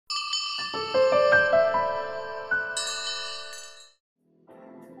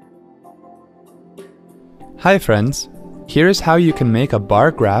Hi friends! Here is how you can make a bar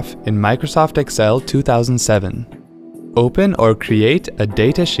graph in Microsoft Excel 2007. Open or create a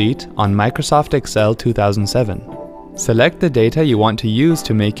data sheet on Microsoft Excel 2007. Select the data you want to use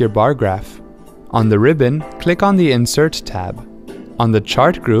to make your bar graph. On the ribbon, click on the Insert tab. On the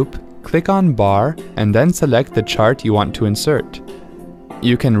chart group, click on Bar and then select the chart you want to insert.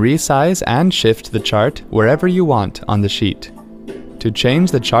 You can resize and shift the chart wherever you want on the sheet. To change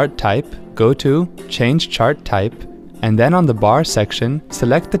the chart type, go to Change Chart Type and then on the bar section,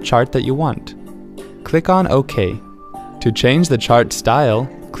 select the chart that you want. Click on OK. To change the chart style,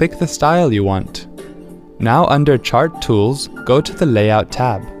 click the style you want. Now under Chart Tools, go to the Layout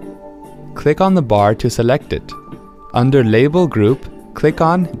tab. Click on the bar to select it. Under Label Group, click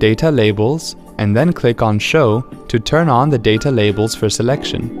on Data Labels and then click on Show to turn on the data labels for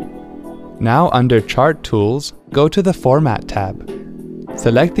selection. Now under Chart Tools, go to the Format tab.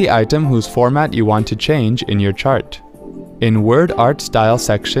 Select the item whose format you want to change in your chart. In Word Art Style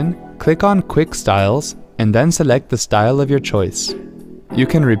section, click on Quick Styles and then select the style of your choice. You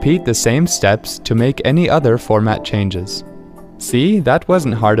can repeat the same steps to make any other format changes. See, that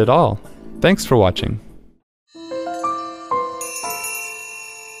wasn't hard at all. Thanks for watching.